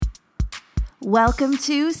Welcome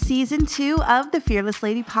to Season 2 of the Fearless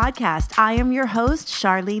Lady Podcast. I am your host,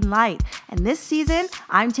 Charlene Light, and this season,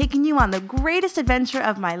 I'm taking you on the greatest adventure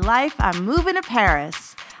of my life. I'm moving to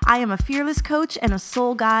Paris. I am a fearless coach and a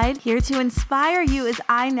soul guide here to inspire you as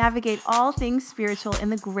I navigate all things spiritual in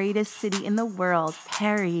the greatest city in the world,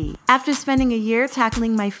 Paris. After spending a year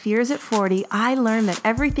tackling my fears at 40, I learned that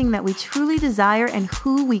everything that we truly desire and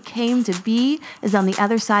who we came to be is on the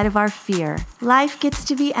other side of our fear. Life gets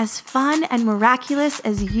to be as fun and miraculous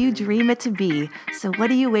as you dream it to be. So what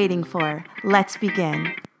are you waiting for? Let's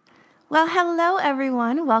begin. Well, hello,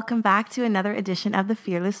 everyone. Welcome back to another edition of the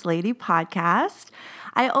Fearless Lady Podcast.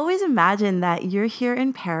 I always imagine that you're here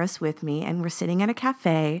in Paris with me and we're sitting at a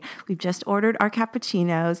cafe. We've just ordered our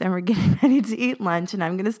cappuccinos and we're getting ready to eat lunch, and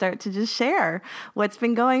I'm going to start to just share what's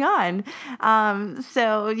been going on.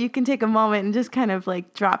 So you can take a moment and just kind of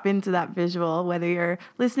like drop into that visual, whether you're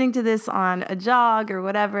listening to this on a jog or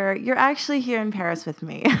whatever, you're actually here in Paris with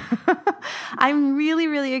me. I'm really,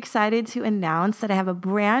 really excited to announce that I have a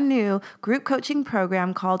brand new group coaching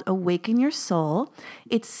program called Awaken Your Soul.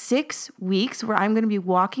 It's 6 weeks where I'm going to be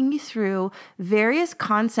walking you through various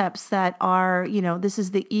concepts that are, this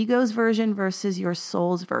is the ego's version versus your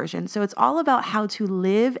soul's version. So it's all about how to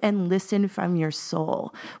live and listen from your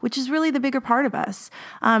soul, which is really the bigger part of us.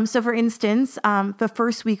 So for instance, the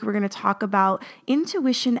first week, we're going to talk about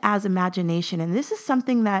intuition as imagination. And this is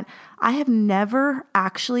something that I have never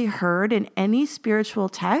actually heard in any spiritual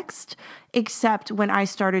text, except when I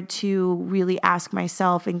started to really ask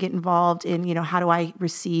myself and get involved in, how do I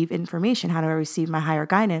receive information? How do I receive my higher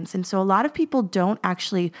guidance? And so a lot of people don't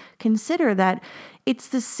actually consider that it's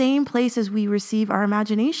the same place as we receive our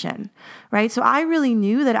imagination, right? So I really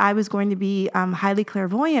knew that I was going to be highly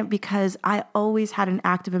clairvoyant because I always had an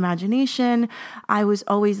active imagination. I was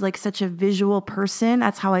always like such a visual person.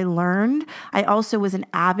 That's how I learned. I also was an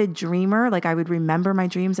avid dreamer. Like I would remember my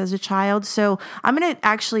dreams as a child. So I'm going to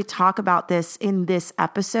actually talk about this in this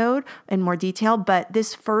episode in more detail. But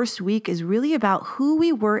this first week is really about who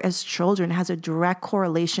we were as children, has a direct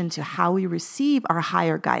correlation to how we receive our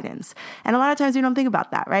higher guidance. And a lot of times we don't think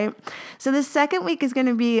about that, right? So the second week is going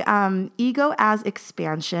to be ego as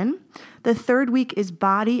expansion. The third week is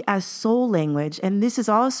body as soul language. And this is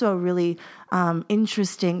also a really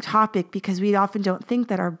interesting topic because we often don't think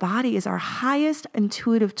that our body is our highest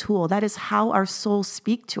intuitive tool. That is how our souls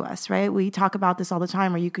speak to us, right? We talk about this all the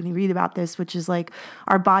time, or you can read about this, which is like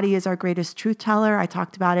our body is our greatest truth teller. I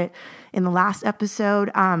talked about it in the last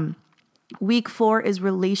episode. Week 4 is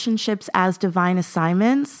relationships as divine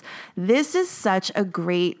assignments. This is such a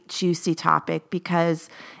great, juicy topic because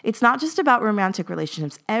it's not just about romantic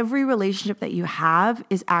relationships. Every relationship that you have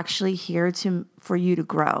is actually here for you to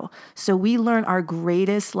grow. So we learn our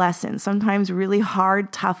greatest lessons, sometimes really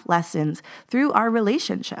hard, tough lessons through our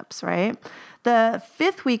relationships, right? The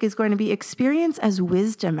 5th week is going to be experience as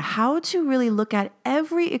wisdom, how to really look at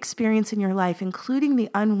every experience in your life, including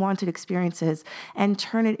the unwanted experiences, and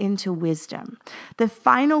turn it into wisdom. The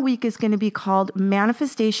final week is going to be called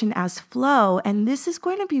manifestation as flow. And this is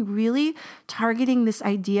going to be really targeting this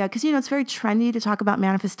idea because, it's very trendy to talk about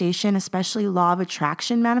manifestation, especially law of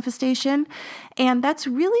attraction manifestation. And that's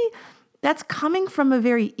coming from a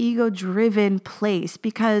very ego-driven place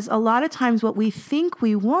because a lot of times what we think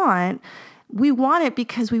we want it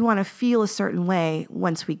because we want to feel a certain way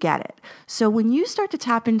once we get it. So when you start to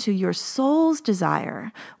tap into your soul's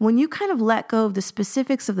desire, when you kind of let go of the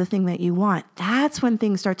specifics of the thing that you want, that's when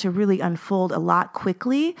things start to really unfold a lot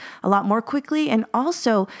more quickly. And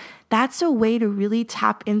also, that's a way to really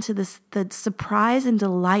tap into the surprise and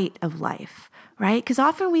delight of life, right? Because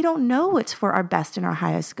often we don't know what's for our best and our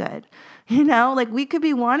highest good. Like we could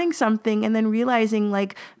be wanting something and then realizing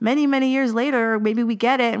like many, many years later, maybe we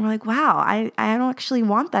get it and we're like, wow, I don't actually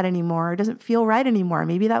want that anymore. It doesn't feel right anymore.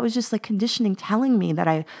 Maybe that was just like conditioning telling me that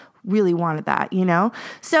I really wanted that,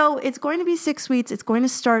 So it's going to be 6 weeks. It's going to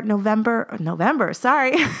start It's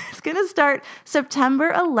going to start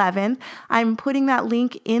September 11th. I'm putting that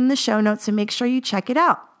link in the show notes, so make sure you check it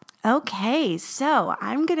out. Okay, so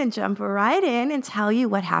I'm going to jump right in and tell you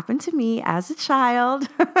what happened to me as a child.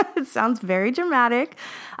 It sounds very dramatic,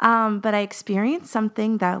 but I experienced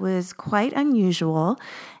something that was quite unusual.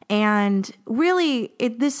 And really,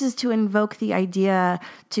 this is to invoke the idea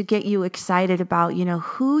to get you excited about,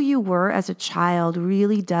 who you were as a child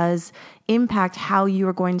really does impact how you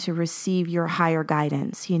are going to receive your higher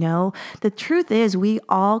guidance. The truth is we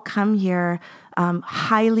all come here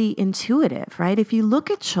highly intuitive, right? If you look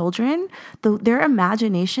at children, their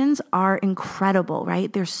imaginations are incredible,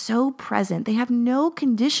 right? They're so present. They have no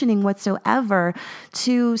conditioning whatsoever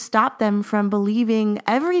to stop them from believing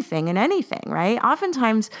everything and anything, right?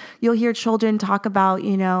 Oftentimes you'll hear children talk about,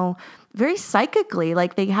 very psychically,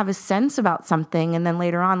 like they have a sense about something. And then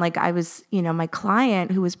later on, like I was, my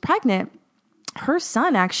client who was pregnant, her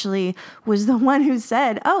son actually was the one who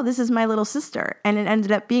said, "Oh, this is my little sister." And it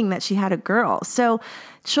ended up being that she had a girl. So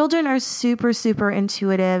children are super, super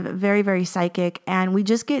intuitive, very, very psychic, and we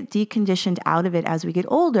just get deconditioned out of it as we get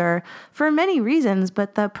older for many reasons.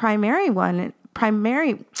 But the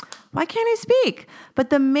why can't I speak?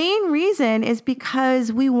 But the main reason is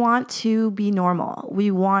because we want to be normal.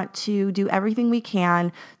 We want to do everything we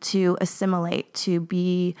can to assimilate, to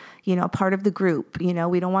be, part of the group. We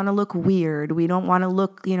don't want to look weird. We don't want to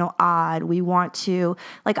look, odd. We want to,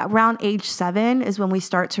 like around age 7 is when we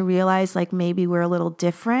start to realize like maybe we're a little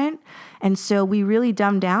different. And so we really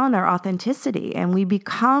dumb down our authenticity and we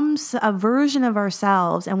become a version of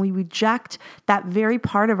ourselves and we reject that very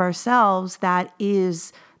part of ourselves that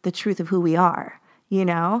is the truth of who we are,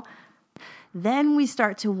 Then we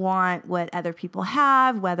start to want what other people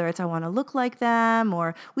have, whether it's I want to look like them,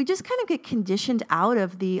 or we just kind of get conditioned out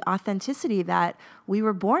of the authenticity that we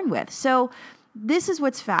were born with. So this is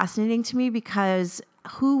what's fascinating to me because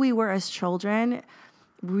who we were as children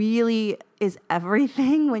really is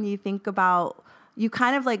everything when you think about. You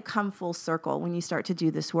kind of like come full circle when you start to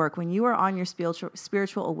do this work. When you are on your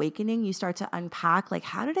spiritual awakening, you start to unpack, like,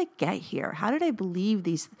 how did I get here? How did I believe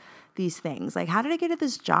these things? Like, how did I get at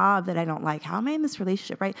this job that I don't like? How am I in this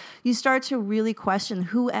relationship, right? You start to really question,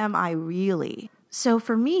 who am I really? So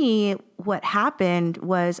for me, what happened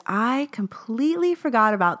was I completely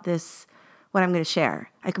forgot about this, what I'm going to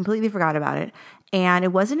share. I completely forgot about it. And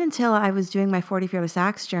it wasn't until I was doing my 40 Fearless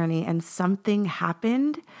Acts journey and something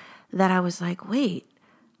happened that I was like, wait,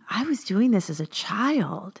 I was doing this as a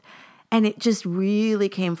child. And it just really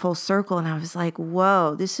came full circle. And I was like,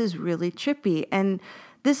 whoa, this is really trippy. And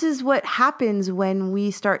this is what happens when we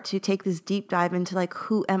start to take this deep dive into like,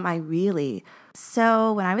 who am I really?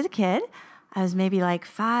 So when I was a kid, I was maybe like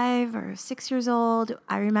 5 or 6 years old.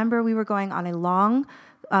 I remember we were going on a long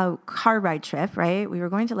car ride trip, right? We were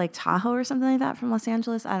going to Lake Tahoe or something like that from Los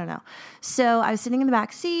Angeles. I don't know. So I was sitting in the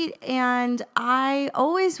back seat and I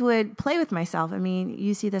always would play with myself. I mean,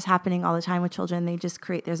 you see this happening all the time with children. They just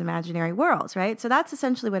create those imaginary worlds, right? So that's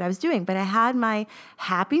essentially what I was doing. But I had my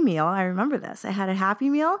Happy Meal. I remember this. I had a Happy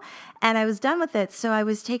Meal and I was done with it. So I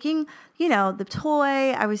was taking, the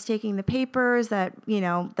toy, I was taking the papers that,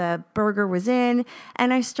 the burger was in.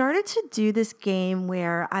 And I started to do this game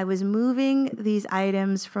where I was moving these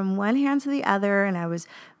items from one hand to the other. And I was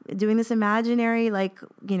doing this imaginary,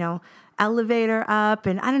 elevator up.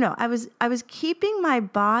 And I don't know, I was keeping my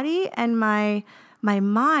body and my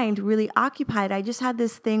mind really occupied. I just had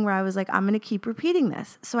this thing where I was like, I'm going to keep repeating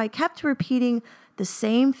this. So I kept repeating the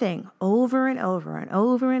same thing over and over and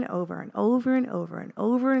over and over and over and over and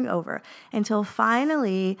over and over until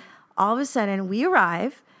finally, all of a sudden, we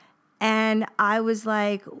arrive and I was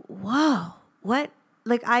like, whoa, what?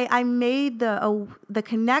 Like I made the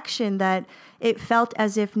connection that it felt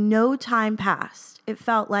as if no time passed. It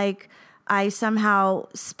felt like I somehow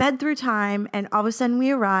sped through time and all of a sudden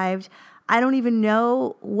we arrived. I don't even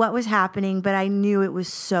know what was happening, but I knew it was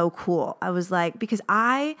so cool. I was like, because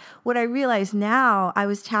what I realized now, I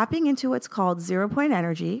was tapping into what's called 0 point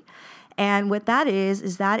energy. And what that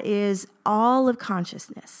is all of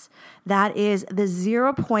consciousness. That is the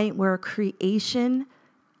 0 point where creation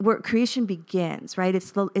begins, right?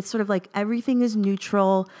 It's sort of like everything is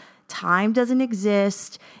neutral. Time doesn't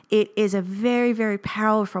exist. It is a very, very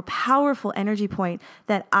powerful energy point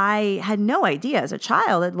that I had no idea as a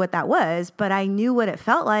child what that was, but I knew what it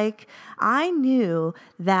felt like. I knew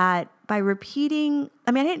that by repeating,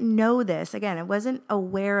 I didn't know this. Again, I wasn't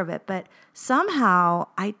aware of it, but somehow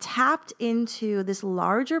I tapped into this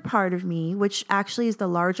larger part of me, which actually is the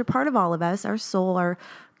larger part of all of us, our soul, our,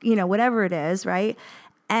 whatever it is, right?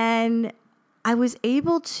 And I was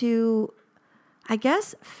able to, I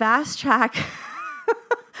guess, fast track,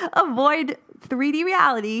 avoid 3D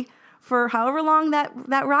reality for however long that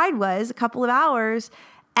ride was, a couple of hours,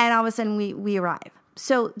 and all of a sudden we arrive.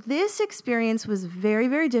 So this experience was very,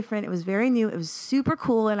 very different. It was very new. It was super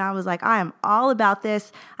cool, and I was like, I am all about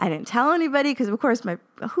this. I didn't tell anybody because, of course, who's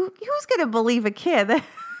going to believe a kid? I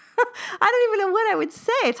don't even know what I would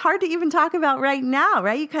say. It's hard to even talk about right now,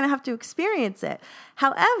 right? You kind of have to experience it.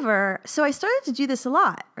 However, so I started to do this a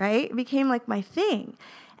lot, right? It became like my thing.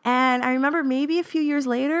 And I remember maybe a few years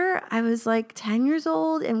later, I was like 10 years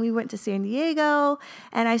old and we went to San Diego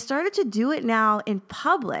and I started to do it now in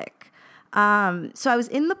public. So I was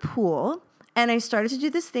in the pool and I started to do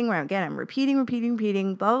this thing where, again, I'm repeating,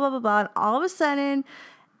 blah, blah, blah, blah. And all of a sudden,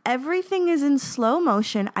 everything is in slow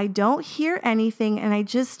motion. I don't hear anything.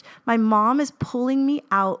 And my mom is pulling me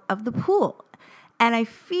out of the pool. And I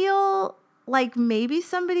feel like maybe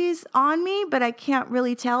somebody's on me, but I can't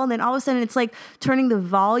really tell. And then all of a sudden it's like turning the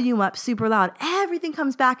volume up super loud. Everything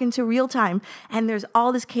comes back into real time. And there's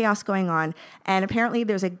all this chaos going on. And apparently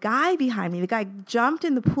there's a guy behind me. The guy jumped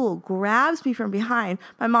in the pool, grabs me from behind.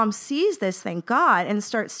 My mom sees this, thank God, and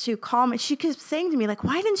starts to call me. She keeps saying to me, like,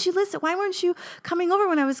 why didn't you listen? Why weren't you coming over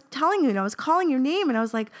when I was telling you? And I was calling your name. And I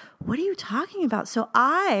was like, what are you talking about? So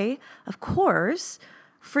I, of course,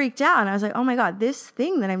 freaked out. And I was like, oh my God, this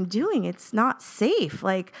thing that I'm doing, it's not safe.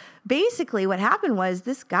 Like, basically what happened was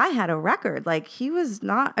this guy had a record. Like, he was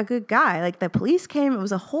not a good guy. Like, the police came, it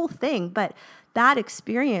was a whole thing. But that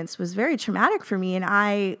experience was very traumatic for me.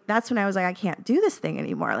 And that's when I was like, I can't do this thing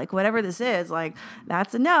anymore. Like, whatever this is, like,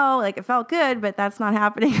 that's a no. Like, it felt good, but that's not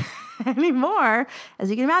happening anymore,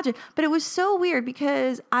 as you can imagine. But it was so weird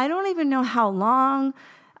because I don't even know how long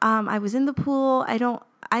I was in the pool. I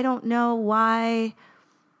don't know why.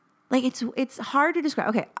 Like, it's hard to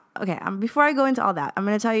describe. Okay. Before I go into all that, I'm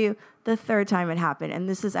going to tell you the third time it happened, and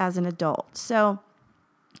this is as an adult. So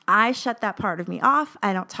I shut that part of me off.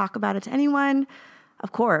 I don't talk about it to anyone.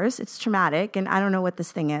 Of course, it's traumatic, and I don't know what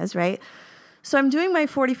this thing is, right? So I'm doing my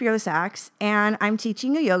 40 Fearless Acts, and I'm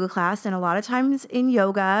teaching a yoga class, and a lot of times in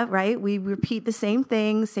yoga, right, we repeat the same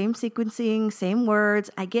thing, same sequencing, same words.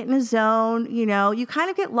 I get in a zone, you kind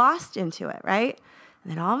of get lost into it, right?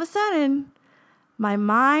 And then all of a sudden, my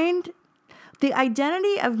mind, the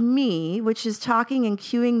identity of me, which is talking and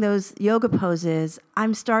cueing those yoga poses,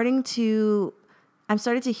 I'm starting to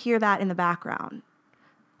hear that in the background.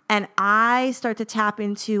 And I start to tap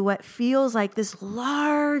into what feels like this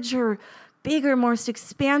larger, bigger, more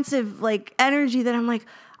expansive like energy that I'm like,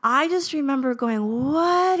 I just remember going,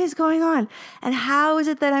 what is going on? And how is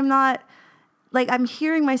it that I'm not, like, I'm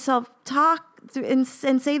hearing myself talk and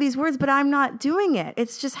say these words, but I'm not doing it.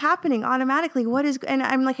 It's just happening automatically. And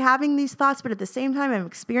I'm like having these thoughts, but at the same time, I'm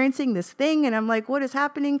experiencing this thing. And I'm like, what is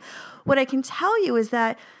happening? What I can tell you is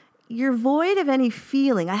that you're void of any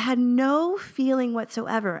feeling. I had no feeling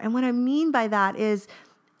whatsoever. And what I mean by that is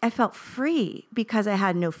I felt free because I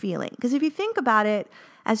had no feeling. Because if you think about it,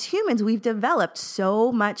 as humans, we've developed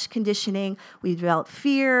so much conditioning. We've developed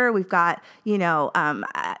fear. We've got,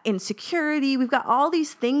 insecurity. We've got all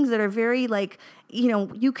these things that are very like,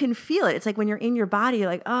 you can feel it. It's like when you're in your body, you're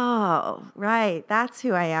like, oh, right, that's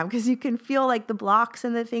who I am. Because you can feel like the blocks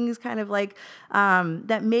and the things kind of like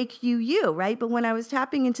that make you, right? But when I was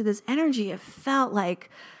tapping into this energy, it felt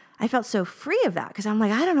like I felt so free of that because I'm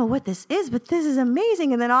like, I don't know what this is, but this is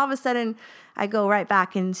amazing. And then all of a sudden I go right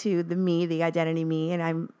back into the me, the identity me,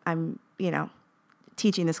 and I'm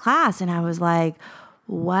teaching this class, and I was like,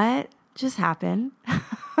 what just happened?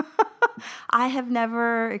 I have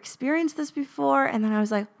never experienced this before. And then I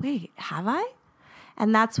was like, wait, have I?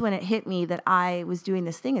 And that's when it hit me that I was doing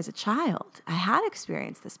this thing as a child. I had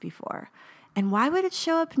experienced this before. And why would it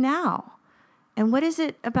show up now? And what is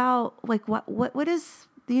it about, like, what is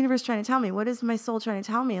the universe trying to tell me? What is my soul trying to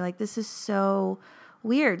tell me? Like, this is so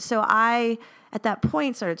weird. So I, at that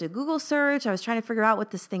point, started to Google search. I was trying to figure out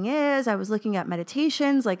what this thing is. I was looking at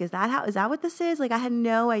meditations. Like, is that what this is? Like, I had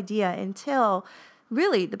no idea until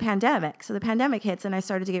really the pandemic. So the pandemic hits, and I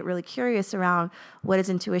started to get really curious around what is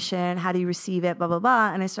intuition? How do you receive it? Blah, blah,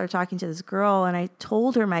 blah. And I started talking to this girl, and I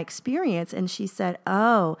told her my experience, and she said,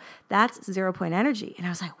 oh, that's 0 point energy. And I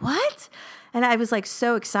was like, what? And I was like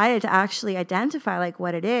so excited to actually identify like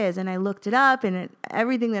what it is. And I looked it up, and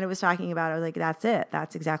everything that it was talking about, I was like, that's it.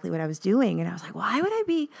 That's exactly what I was doing. And I was like, why would I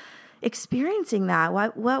be experiencing that?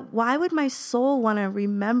 Why would my soul want to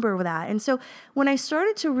remember that? And so when I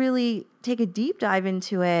started to really take a deep dive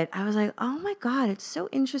into it, I was like, oh my God, it's so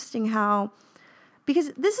interesting how,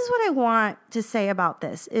 because this is what I want to say about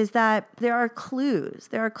this, is that there are clues.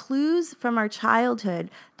 There are clues from our childhood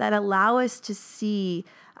that allow us to see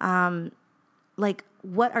like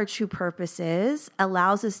what our true purpose is,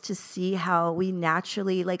 allows us to see how we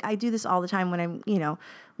naturally, like I do this all the time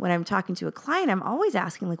when I'm talking to a client, I'm always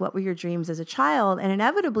asking like, what were your dreams as a child? And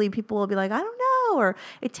inevitably people will be like, I don't know, or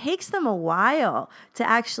it takes them a while to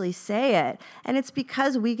actually say it. And it's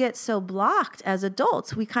because we get so blocked as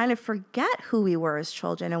adults. We kind of forget who we were as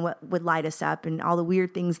children and what would light us up and all the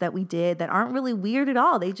weird things that we did that aren't really weird at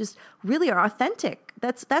all. They just really are authentic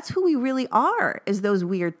That's who we really are, is those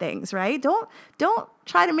weird things, right? Don't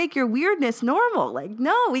try to make your weirdness normal. Like,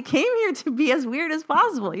 no, we came here to be as weird as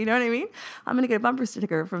possible. You know what I mean? I'm going to get a bumper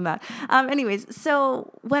sticker from that. Anyways,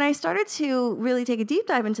 so when I started to really take a deep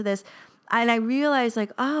dive into this, and I realized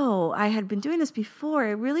like, oh, I had been doing this before,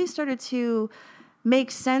 it really started to make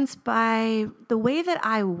sense by the way that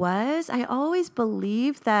I always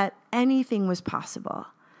believed that anything was possible.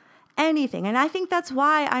 Anything. And I think that's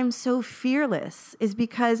why I'm so fearless, is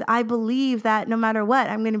because I believe that no matter what,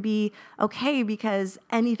 I'm going to be okay, because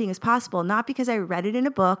anything is possible. Not because I read it in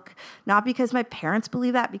a book, not because my parents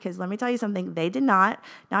believe that, because let me tell you something, they did not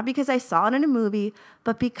because I saw it in a movie,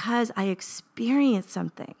 but because I experienced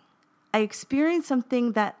something. I experienced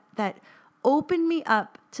something that opened me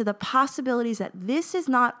up to the possibilities that this is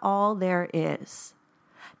not all there is,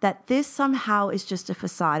 that this somehow is just a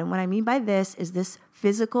facade. And what I mean by this is this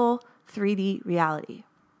physical 3D reality,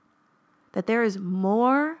 that there is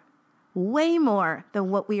more, way more than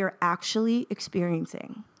what we are actually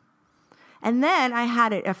experiencing. And then I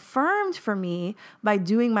had it affirmed for me by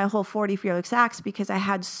doing my whole 40 Fearless Acts, because I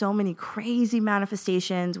had so many crazy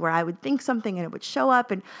manifestations where I would think something and it would show up.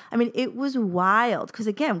 And I mean, it was wild. Because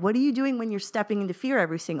again, what are you doing when you're stepping into fear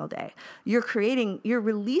every single day? You're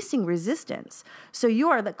releasing resistance. So you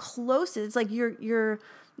are the closest. It's like you're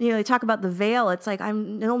they talk about the veil. It's like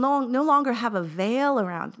I'm no longer have a veil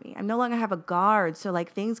around me. I no longer have a guard. So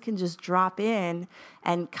like things can just drop in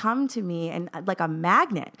and come to me, and like a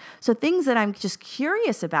magnet. So things that I'm just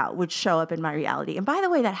curious about would show up in my reality. And by the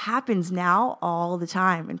way, that happens now all the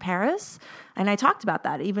time in Paris. And I talked about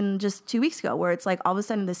that even just 2 weeks ago, where it's like all of a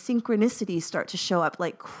sudden the synchronicities start to show up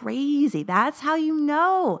like crazy. That's how you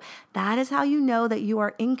know. That is how you know that you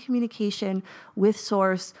are in communication with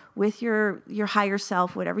Source, with your higher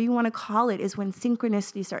self, whatever you want to call it, is when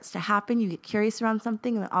synchronicity starts to happen. You get curious around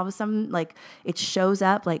something, and then all of a sudden, like, it shows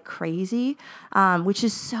up like crazy, which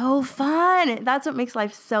is so fun. That's what makes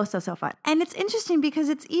life so, so, so fun. And it's interesting because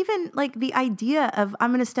it's even like the idea of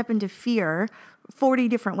I'm going to step into fear 40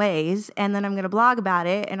 different ways, and then I'm going to blog about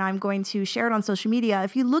it, and I'm going to share it on social media.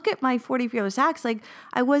 If you look at my 40 Fearless Acts, like,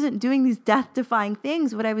 I wasn't doing these death-defying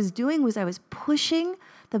things. What I was doing was I was pushing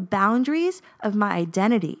the boundaries of my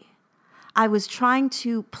identity. I was trying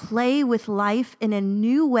to play with life in a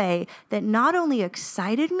new way that not only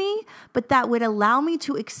excited me, but that would allow me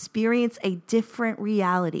to experience a different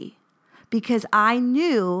reality. Because I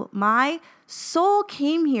knew my soul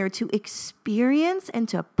came here to experience and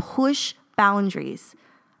to push boundaries.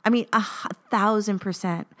 I mean,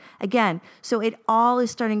 1,000%. Again, so it all is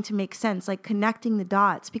starting to make sense, like connecting the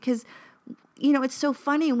dots. Because, it's so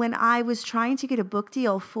funny, when I was trying to get a book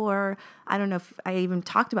deal for, I don't know if I even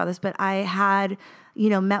talked about this, but I had,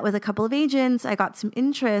 met with a couple of agents. I got some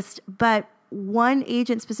interest, but one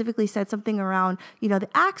agent specifically said something around, the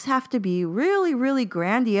acts have to be really, really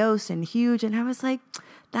grandiose and huge. And I was like,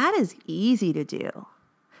 that is easy to do.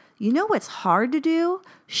 You know what's hard to do?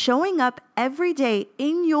 Showing up every day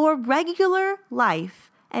in your regular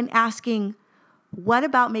life and asking, what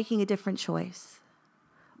about making a different choice?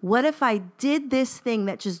 What if I did this thing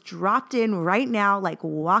that just dropped in right now, like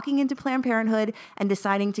walking into Planned Parenthood and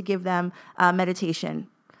deciding to give them meditation?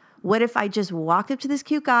 What if I just walked up to this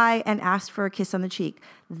cute guy and asked for a kiss on the cheek?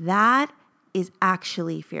 That is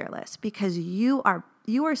actually fearless, because you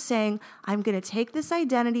are saying, I'm going to take this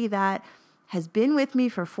identity that has been with me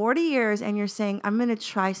for 40 years, and you're saying, I'm going to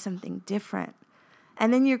try something different.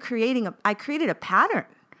 And then I created a pattern,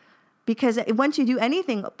 because once you do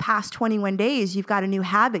anything past 21 days, you've got a new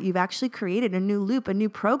habit. You've actually created a new loop, a new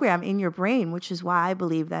program in your brain, which is why I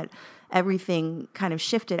believe that everything kind of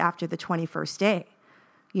shifted after the 21st day,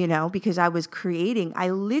 because I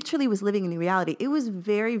literally was living a new reality. It was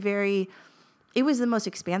very, very, it was the most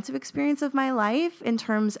expansive experience of my life in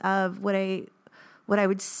terms of what I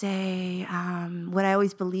would say, what I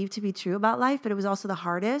always believed to be true about life, but it was also the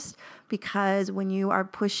hardest, because when you are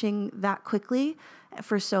pushing that quickly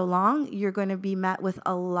for so long, you're going to be met with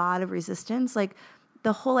a lot of resistance. Like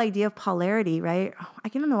the whole idea of polarity, right? I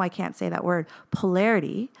don't know why I can't say that word,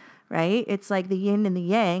 polarity, right? It's like the yin and the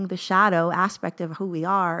yang, the shadow aspect of who we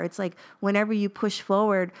are. It's like whenever you push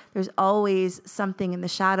forward, there's always something in the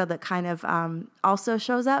shadow that kind of also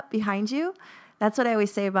shows up behind you. That's what I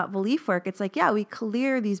always say about belief work. It's like, yeah, we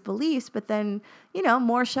clear these beliefs, but then,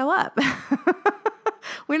 more show up.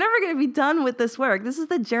 We're never going to be done with this work. This is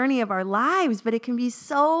the journey of our lives, but it can be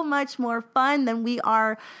so much more fun than we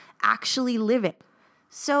are actually living.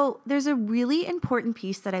 So there's a really important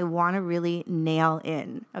piece that I want to really nail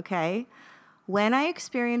in, okay? When I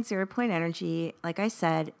experienced 0 Point energy, like I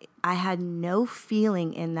said, I had no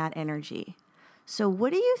feeling in that energy. So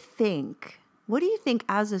what do you think What do you think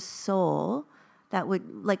as a soul that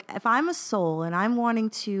would, like, if I'm a soul and I'm wanting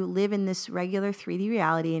to live in this regular 3D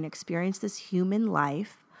reality and experience this human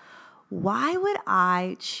life, why would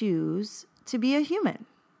I choose to be a human?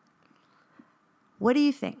 What do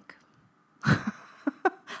you think?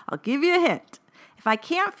 I'll give you a hint. If I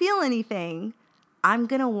can't feel anything, I'm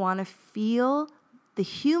going to want to feel the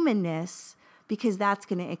humanness because that's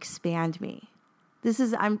going to expand me.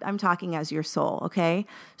 I'm talking as your soul, okay?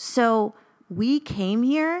 So we came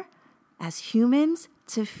here as humans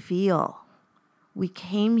to feel. We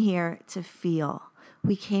came here to feel.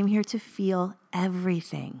 We came here to feel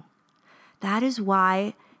everything. That is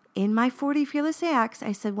why in my 40 Fearless AX,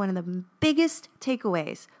 I said one of the biggest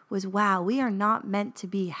takeaways was, wow, we are not meant to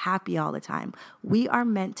be happy all the time. We are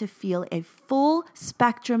meant to feel a full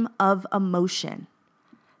spectrum of emotion.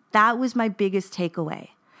 That was my biggest takeaway.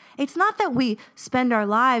 It's not that we spend our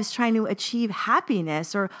lives trying to achieve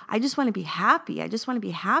happiness or I just want to be happy. I just want to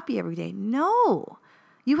be happy every day. No,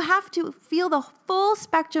 you have to feel the full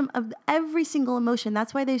spectrum of every single emotion.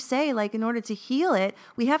 That's why they say, like, in order to heal it,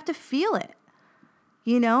 we have to feel it.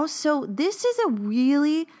 So this is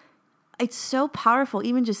it's so powerful,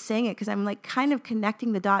 even just saying it, because I'm like kind of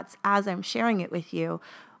connecting the dots as I'm sharing it with you,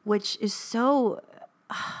 which is so,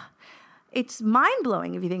 it's mind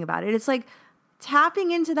blowing if you think about it. It's like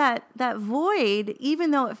tapping into that void,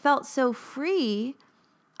 even though it felt so free.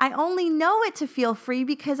 I only know it to feel free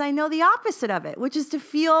because I know the opposite of it, which is to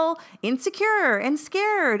feel insecure and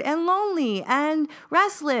scared and lonely and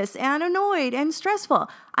restless and annoyed and stressful.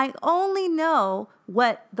 I only know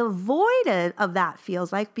what the void of that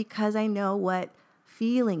feels like because I know what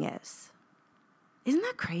feeling is. Isn't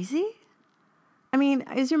that crazy? I mean,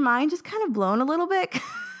 is your mind just kind of blown a little bit?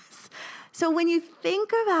 So when you think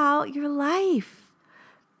about your life,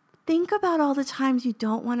 think about all the times you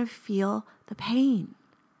don't want to feel the pain.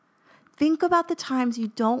 Think about the times you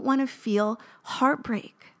don't want to feel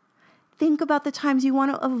heartbreak. Think about the times you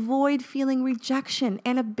want to avoid feeling rejection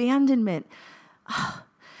and abandonment.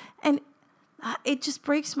 And it just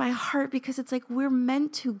breaks my heart because it's like we're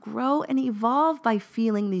meant to grow and evolve by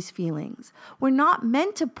feeling these feelings. We're not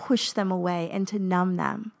meant to push them away and to numb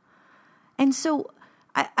them. And so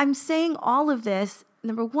I'm saying all of this,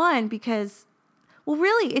 number one, because, well,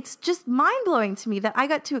 really, it's just mind-blowing to me that I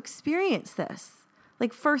got to experience this.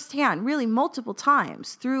 Like firsthand, really multiple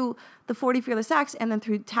times through the 40 Fearless AX and then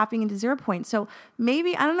through tapping into 0 Point. So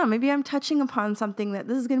maybe, I don't know, maybe I'm touching upon something that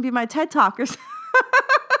this is going to be my TED Talk or something.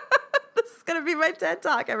 This is going to be my TED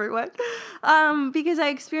Talk, everyone. Because I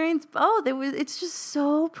experienced both. It's just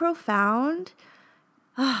so profound.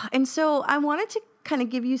 And so I wanted to kind of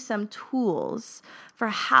give you some tools for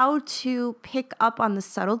how to pick up on the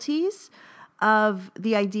subtleties of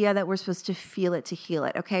the idea that we're supposed to feel it to heal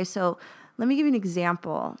it. Okay, so let me give you an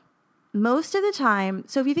example. Most of the time,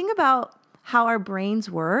 so if you think about how our brains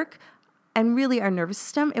work and really our nervous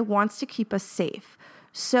system, it wants to keep us safe.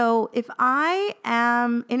 So if I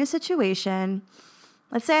am in a situation,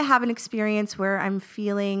 let's say I have an experience where I'm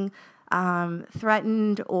feeling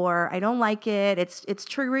threatened or I don't like it, it's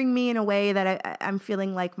triggering me in a way that I'm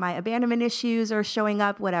feeling like my abandonment issues are showing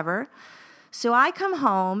up, whatever. So I come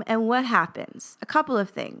home and what happens? A couple of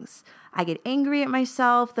things. I get angry at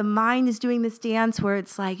myself. The mind is doing this dance where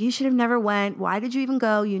it's like, you should have never went. Why did you even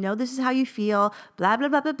go? You know, this is how you feel, blah, blah,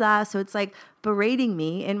 blah, blah, blah. So it's like berating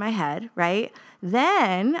me in my head, right?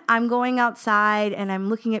 Then I'm going outside and I'm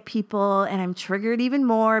looking at people and I'm triggered even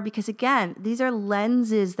more because, again, these are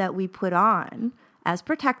lenses that we put on as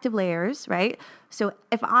protective layers, right? So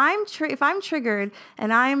if I'm triggered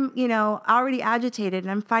and I'm, already agitated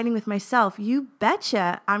and I'm fighting with myself, you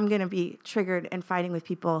betcha I'm going to be triggered and fighting with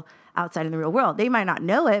people outside in the real world. They might not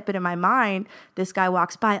know it, but in my mind, this guy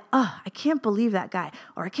walks by, oh, I can't believe that guy,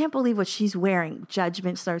 or I can't believe what she's wearing.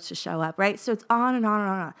 Judgment starts to show up, right? So it's on and on and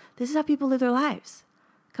on and on. This is how people live their lives,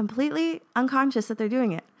 completely unconscious that they're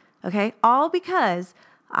doing it, okay? All because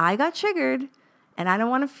I got triggered and I don't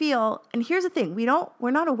want to feel, and here's the thing,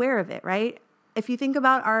 we're not aware of it, right? If you think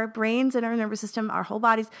about our brains and our nervous system, our whole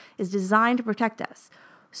bodies is designed to protect us.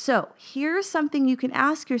 So here's something you can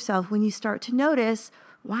ask yourself when you start to notice,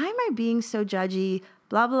 why am I being so judgy,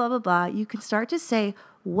 blah, blah, blah, blah. You can start to say,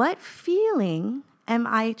 what feeling am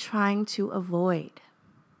I trying to avoid?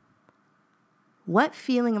 What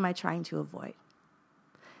feeling am I trying to avoid?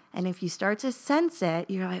 And if you start to sense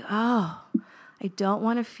it, you're like, oh, I don't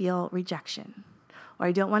want to feel rejection, or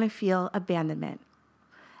I don't want to feel abandonment.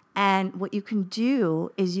 And what you can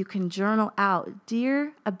do is you can journal out,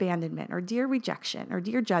 dear abandonment, or dear rejection, or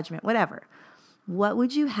dear judgment, whatever. What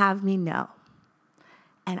would you have me know?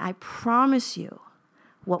 And I promise you,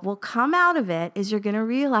 what will come out of it is you're going to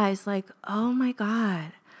realize like, oh my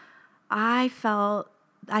God, I felt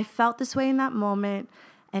this way in that moment.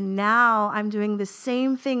 And now I'm doing the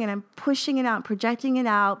same thing and I'm pushing it out, projecting it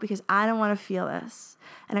out because I don't want to feel this.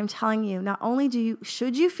 And I'm telling you, not only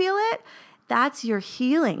should you feel it, that's your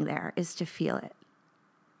healing there, is to feel it.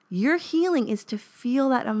 Your healing is to feel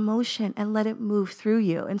that emotion and let it move through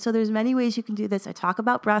you. And so there's many ways you can do this. I talk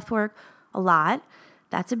about breath work a lot.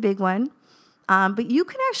 That's a big one. But you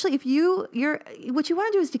can actually, what you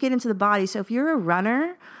want to do is to get into the body. So if you're a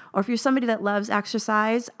runner or if you're somebody that loves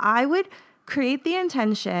exercise, I would create the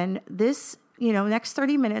intention this, next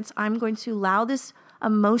 30 minutes, I'm going to allow this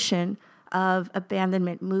emotion of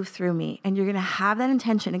abandonment move through me. And you're going to have that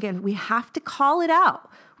intention. Again, we have to call it out.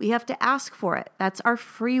 We have to ask for it. That's our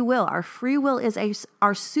free will. Our free will is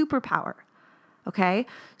our superpower. Okay?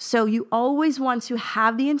 So you always want to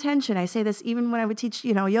have the intention. I say this even when I would teach,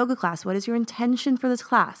 a yoga class. What is your intention for this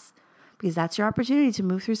class? Because that's your opportunity to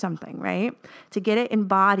move through something, right? To get it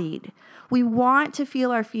embodied. We want to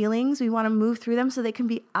feel our feelings. We want to move through them so they can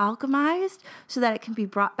be alchemized, so that it can be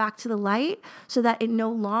brought back to the light, so that it no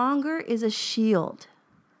longer is a shield.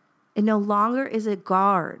 It no longer is a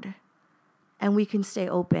guard. And we can stay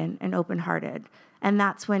open and open-hearted. And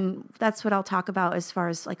that's what I'll talk about as far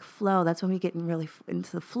as like flow. That's when we get really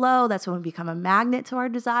into the flow. That's when we become a magnet to our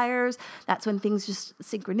desires. That's when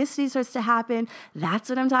synchronicity starts to happen. That's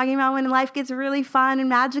what I'm talking about when life gets really fun and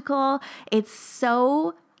magical. It's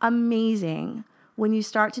so amazing when you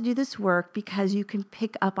start to do this work because you can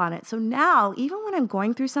pick up on it. So now, even when I'm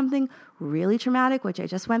going through something really traumatic, which I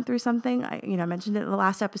just went through something, I mentioned it in the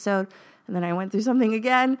last episode, and then I went through something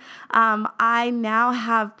again. I now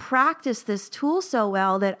have practiced this tool so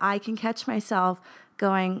well that I can catch myself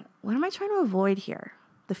going, what am I trying to avoid here?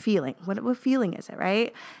 The feeling. What feeling is it,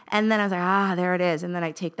 right? And then I was like, there it is. And then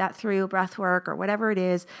I take that through breath work or whatever it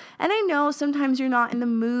is. And I know sometimes you're not in the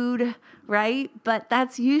mood, right? But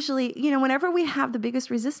that's usually, whenever we have the biggest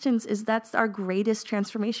resistance, that's our greatest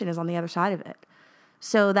transformation is on the other side of it.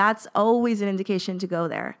 So that's always an indication to go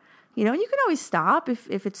there. And you can always stop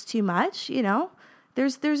if it's too much,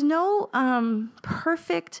 There's no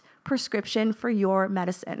perfect prescription for your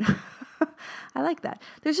medicine. I like that.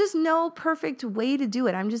 There's just no perfect way to do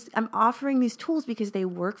it. I'm offering these tools because they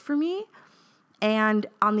work for me. And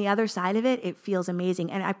on the other side of it, it feels amazing.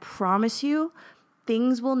 And I promise you,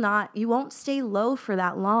 you won't stay low for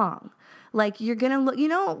that long. Like you're going to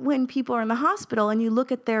look, when people are in the hospital and you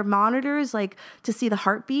look at their monitors, like to see the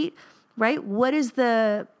heartbeat, right? What is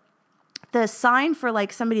the sign for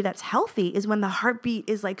like somebody that's healthy is when the heartbeat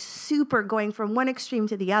is like super going from one extreme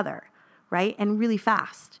to the other, right? And really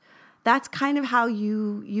fast. That's kind of how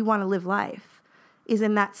you want to live life, is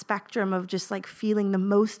in that spectrum of just like feeling the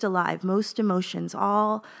most alive, most emotions,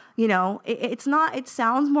 all, it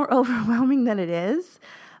sounds more overwhelming than it is,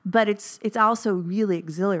 but it's also really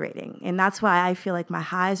exhilarating. And that's why I feel like my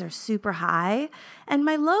highs are super high and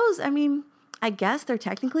my lows, I guess they're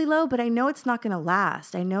technically low, but I know it's not going to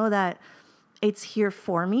last. I know that it's here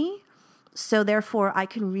for me. So therefore I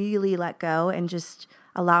can really let go and just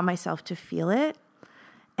allow myself to feel it.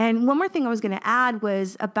 And one more thing I was going to add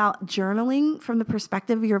was about journaling from the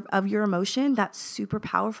perspective of your emotion. That's super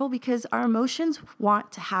powerful because our emotions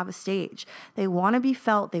want to have a stage. They want to be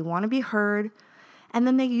felt. They want to be heard. And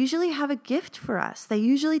then they usually have a gift for us. They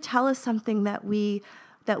usually tell us something that we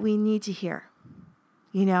need to hear,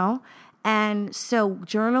 And so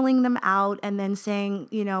journaling them out and then saying,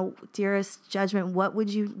 dearest judgment, what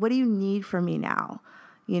do you need from me now?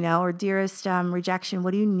 Or dearest rejection,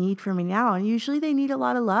 what do you need from me now? And usually they need a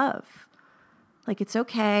lot of love. Like, it's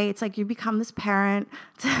okay. It's like you become this parent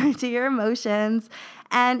to your emotions.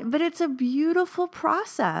 But it's a beautiful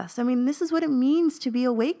process. This is what it means to be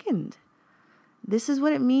awakened. This is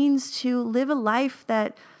what it means to live a life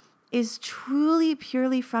that is truly,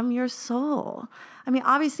 purely from your soul.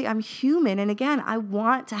 Obviously I'm human. And again, I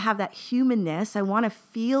want to have that humanness. I want to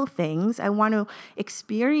feel things. I want to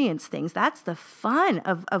experience things. That's the fun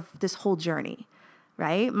of this whole journey,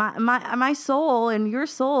 right? My soul and your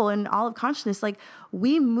soul and all of consciousness, like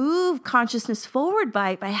we move consciousness forward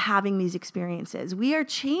by having these experiences. We are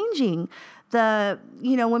changing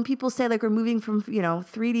when people say like we're moving from,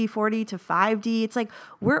 3D, 4D to 5D, it's like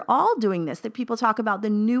we're all doing this, that people talk about the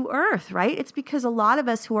new earth, right? It's because a lot of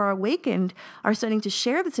us who are awakened are starting to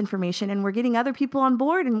share this information and we're getting other people on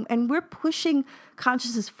board and we're pushing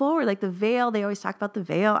consciousness forward. Like the veil, they always talk about the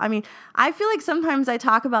veil. I feel like sometimes I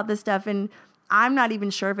talk about this stuff and I'm not even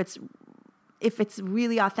sure if it's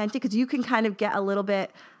really authentic because you can kind of get a little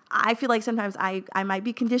bit I feel like sometimes I might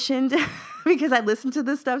be conditioned because I listen to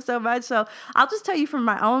this stuff so much. So I'll just tell you from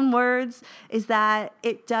my own words is that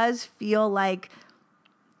it does feel like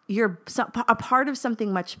you're a part of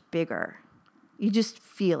something much bigger. You just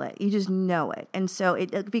feel it. You just know it. And so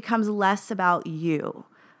it becomes less about you.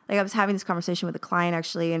 Like I was having this conversation with a client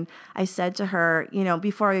actually, and I said to her,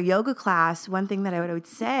 before a yoga class, one thing that I would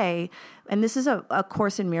say, and this is a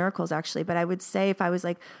Course in Miracles actually, but I would say if I was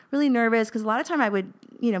like really nervous, because a lot of time I would,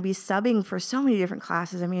 be subbing for so many different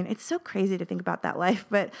classes. I mean, it's so crazy to think about that life.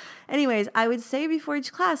 But anyways, I would say before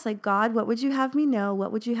each class, like, God, what would you have me know?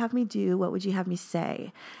 What would you have me do? What would you have me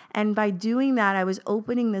say? And by doing that, I was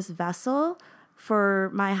opening this vessel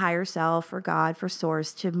for my higher self, for God, for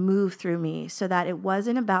Source to move through me so that it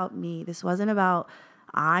wasn't about me. This wasn't about,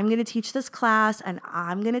 I'm going to teach this class and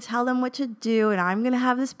I'm going to tell them what to do and I'm going to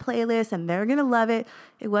have this playlist and they're going to love it.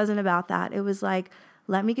 It wasn't about that. It was like,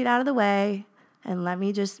 let me get out of the way and let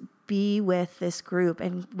me just be with this group,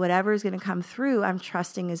 and whatever is going to come through, I'm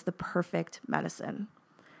trusting is the perfect medicine.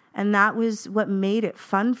 And that was what made it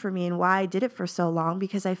fun for me and why I did it for so long,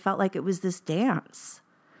 because I felt like it was this dance.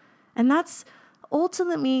 And that's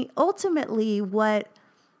ultimately what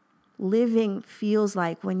living feels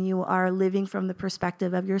like when you are living from the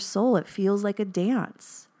perspective of your soul. It feels like a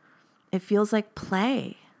dance. It feels like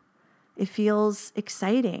play. It feels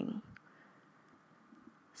exciting.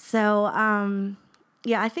 So,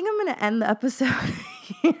 I think I'm going to end the episode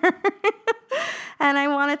here. And I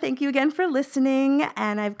want to thank you again for listening.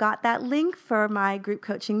 And I've got that link for my group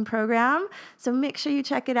coaching program. So make sure you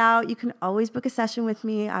check it out. You can always book a session with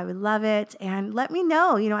me. I would love it. And let me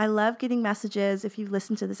know. I love getting messages. If you've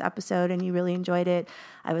listened to this episode and you really enjoyed it,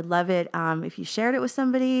 I would love it if you shared it with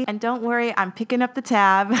somebody. And don't worry, I'm picking up the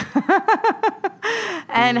tab.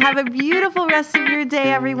 And have a beautiful rest of your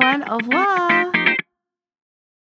day, everyone. Au revoir.